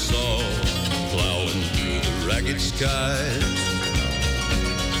cows he saw plowing through the ragged skies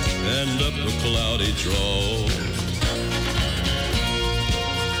and up a cloudy draw.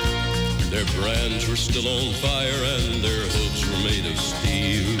 Their brands were still on fire and their hooves were made of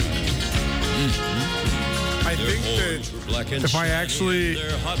steel. I think that if I actually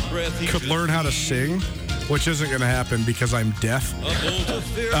could learn how to sing, which isn't going to happen because I'm deaf,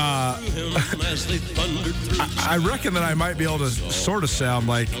 I reckon that I might be able to sort of sound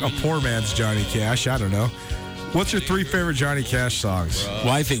like a poor man's Johnny Cash. I don't know. What's your 3 favorite Johnny Cash songs? Well,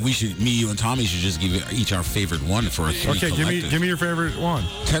 I think me, you, and Tommy should just give each our favorite one for a 3 Okay, give me your favorite one.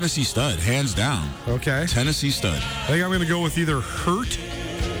 Tennessee Stud, hands down. Okay. Tennessee Stud. I think I'm going to go with either Hurt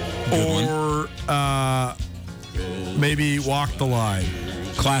or maybe Walk the Line.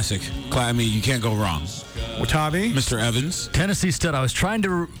 Classic. I mean, you can't go wrong. Well, Tommy? Mr. Evans? Tennessee Stud. I was trying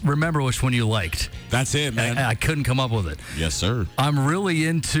to remember which one you liked. That's it, man. I couldn't come up with it. Yes, sir. I'm really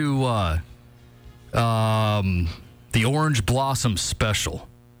into the Orange Blossom Special.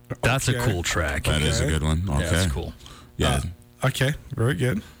 That's a cool track. That is a good one. Okay. Yeah, that's cool. Yeah. Okay, very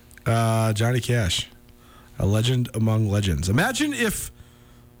good. Johnny Cash, a legend among legends. Imagine if,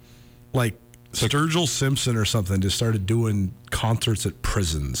 like, Sturgill Simpson or something just started doing concerts at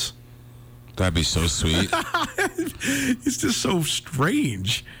prisons. That'd be so sweet. It's just so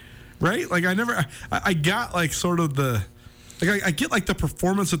strange, right? Like, I got, like, sort of the... Like I get like the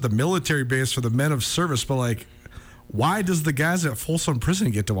performance at the military base for the men of service, but like, why does the guys at Folsom Prison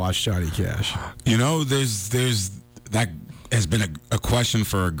get to watch Johnny Cash? You know, there's that has been a question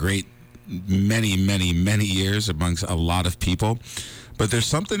for a great many years amongst a lot of people, but there's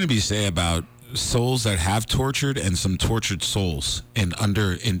something to be said about souls that have tortured and some tortured souls in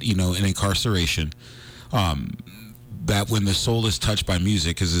incarceration. That when the soul is touched by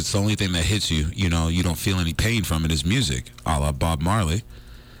music, because it's the only thing that hits you, you don't feel any pain from it, is music, a la Bob Marley.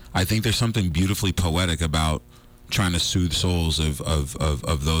 I think there's something beautifully poetic about trying to soothe souls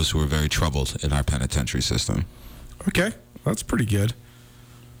of those who are very troubled in our penitentiary system. Okay, that's pretty good.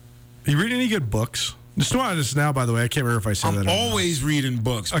 You read any good books? Just Nuanez Now, by the way, I can't remember if I said that. I'm always reading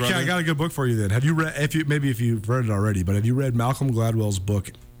books, brother. Okay, I got a good book for you then. Have you read, if you've read it already, but have you read Malcolm Gladwell's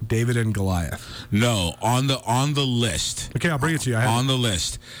book, David and Goliath? No, on the list. Okay, I'll bring it to you. On the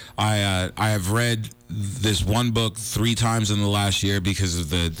list. I have read this one book 3 times in the last year because of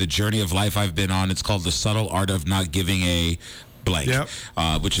the journey of life I've been on. It's called The Subtle Art of Not Giving a Blank,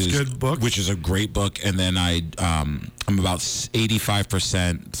 which is good book. Which is a great book. And then I'm about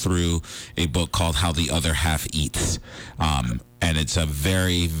 85% through a book called How the Other Half Eats. And it's a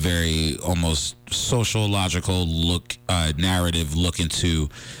very, very almost sociological narrative look into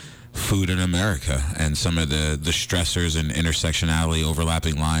food in America and some of the stressors and intersectionality,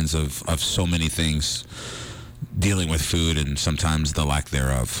 overlapping lines of so many things dealing with food and sometimes the lack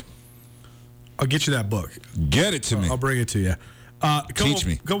thereof. I'll get you that book. Get it to me. I'll bring it to you. Teach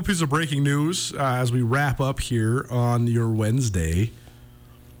me. A couple pieces of breaking news as we wrap up here on your Wednesday.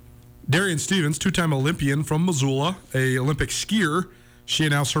 Darian Stevens, 2-time Olympian from Missoula, a Olympic skier. She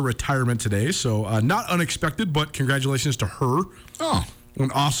announced her retirement today, so not unexpected, but congratulations to her. Oh. An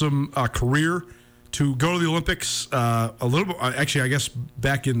awesome career to go to the Olympics a little bit. Actually, I guess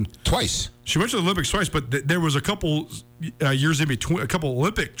back in... Twice. She went to the Olympics twice, but there was a couple years in between, a couple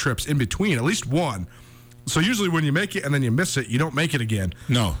Olympic trips in between, at least one. So usually when you make it and then you miss it, you don't make it again.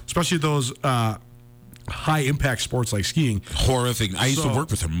 No. Especially those high-impact sports like skiing. Horrific. I used to work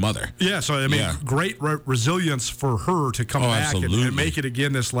with her mother. Yeah, so, I mean, great resilience for her to come back and make it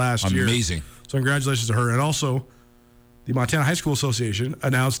again this last year. Amazing. So congratulations to her. And also, the Montana High School Association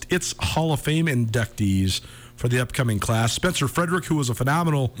announced its Hall of Fame inductees for the upcoming class. Spencer Frederick, who was a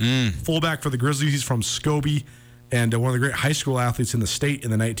phenomenal fullback for the Grizzlies. He's from Scobie and one of the great high school athletes in the state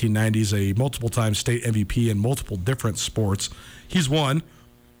in the 1990s, a multiple-time state MVP in multiple different sports. He's one.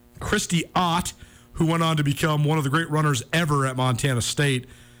 Christy Ott, who went on to become one of the great runners ever at Montana State.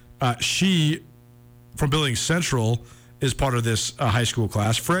 She, from Billings Central, is part of this high school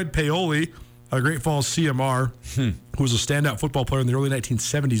class. Fred Paoli, a Great Falls CMR, who was a standout football player in the early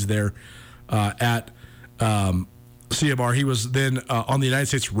 1970s there at CMR. He was then on the United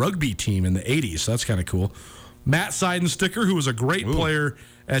States rugby team in the 80s, so that's kind of cool. Matt Seidensticker, who was a great player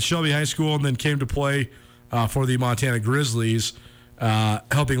at Shelby High School and then came to play for the Montana Grizzlies,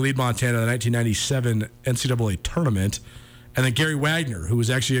 helping lead Montana in the 1997 NCAA tournament. And then Gary Wagner, who was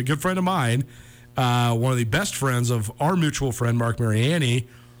actually a good friend of mine, one of the best friends of our mutual friend, Mark Mariani.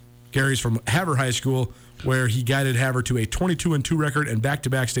 Gary's from Havre High School, where he guided Havre to a 22-2 record and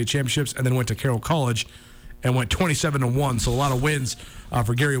back-to-back state championships, and then went to Carroll College and went 27-1. So a lot of wins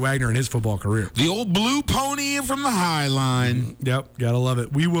for Gary Wagner in his football career. The old blue pony from the High Line. Yep, gotta love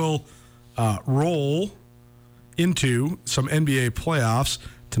it. We will roll into some NBA playoffs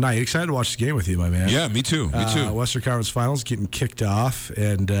tonight. Excited to watch this game with you, my man. Yeah, me too. Western Conference Finals getting kicked off,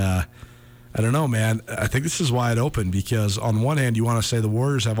 and I don't know, man. I think this is wide open because on one hand, you want to say the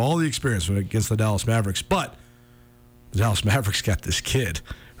Warriors have all the experience against the Dallas Mavericks, but the Dallas Mavericks got this kid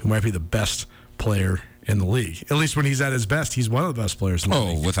who might be the best player in the league. At least when he's at his best, he's one of the best players in the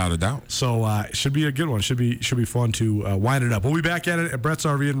league. Oh, without a doubt. So it should be a good one. Should be fun to wind it up. We'll be back at it at Brett's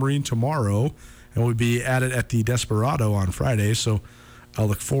RV and Marine tomorrow, and we'll be at it at the Desperado on Friday. So I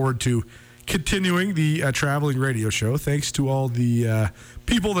look forward to continuing the traveling radio show. Thanks to all the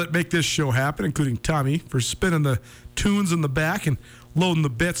people that make this show happen, including Tommy for spinning the tunes in the back and loading the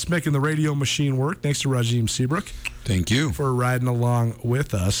bits, making the radio machine work. Thanks to Rajiem Seabrook. Thank you for riding along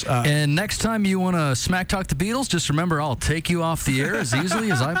with us. And next time you want to smack talk the Beatles, just remember I'll take you off the air as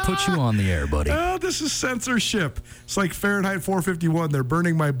easily as I put you on the air, buddy. Oh, this is censorship. It's like Fahrenheit 451. They're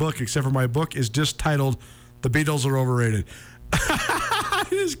burning my book, except for my book is just titled "The Beatles Are Overrated." I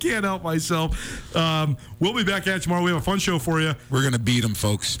just can't help myself. We'll be back at it tomorrow. We have a fun show for you. We're going to beat them,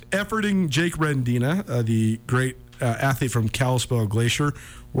 folks. Efforting Jake Rendina, the great athlete from Kalispell Glacier.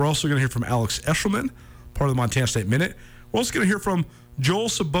 We're also going to hear from Alex Eshelman, part of the Montana State Minute. We're also going to hear from Joel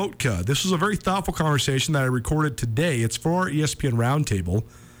Sobotka. This was a very thoughtful conversation that I recorded today. It's for our ESPN Roundtable.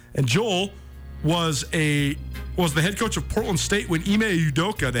 And Joel was the head coach of Portland State when Ime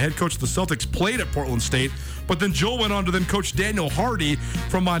Udoka, the head coach of the Celtics, played at Portland State. But then Joel went on to then coach Daniel Hardy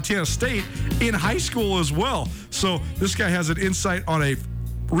from Montana State in high school as well. So this guy has an insight on a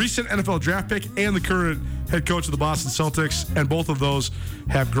recent NFL draft pick and the current head coach of the Boston Celtics, and both of those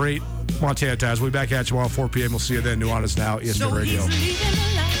have great Montana ties. We'll be back at you tomorrow at 4 p.m. We'll see you then. Nuanez Now, ESPN Radio.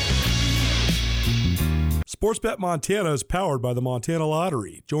 Sportsbet Montana is powered by the Montana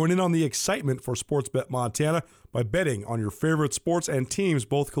Lottery. Join in on the excitement for Sportsbet Montana by betting on your favorite sports and teams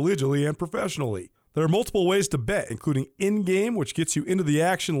both collegially and professionally. There are multiple ways to bet, including in-game, which gets you into the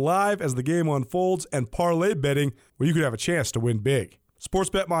action live as the game unfolds, and parlay betting, where you could have a chance to win big.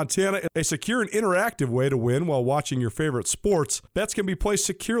 Sportsbet Montana is a secure and interactive way to win while watching your favorite sports. Bets can be placed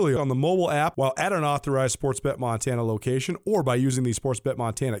securely on the mobile app while at an authorized Sportsbet Montana location or by using the Sportsbet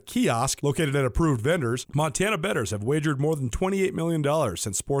Montana kiosk located at approved vendors. Montana bettors have wagered more than $28 million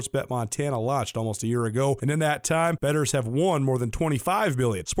since Sportsbet Montana launched almost a year ago, and in that time, bettors have won more than $25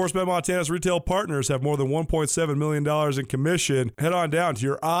 million. Sportsbet Montana's retail partners have more than $1.7 million in commission. Head on down to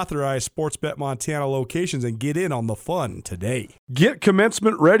your authorized Sportsbet Montana locations and get in on the fun today. Get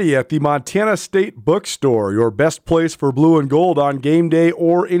commencement ready at the Montana State Bookstore, your best place for blue and gold on game day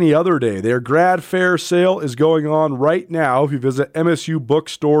or any other day. Their grad fair sale is going on right now if you visit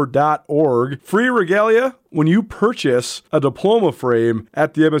msubookstore.org. Free regalia when you purchase a diploma frame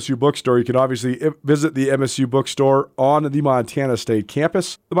at the MSU Bookstore. You can obviously visit the MSU Bookstore on the Montana State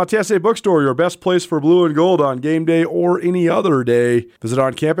campus. The Montana State Bookstore, your best place for blue and gold on game day or any other day. Visit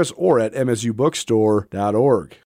on campus or at msubookstore.org.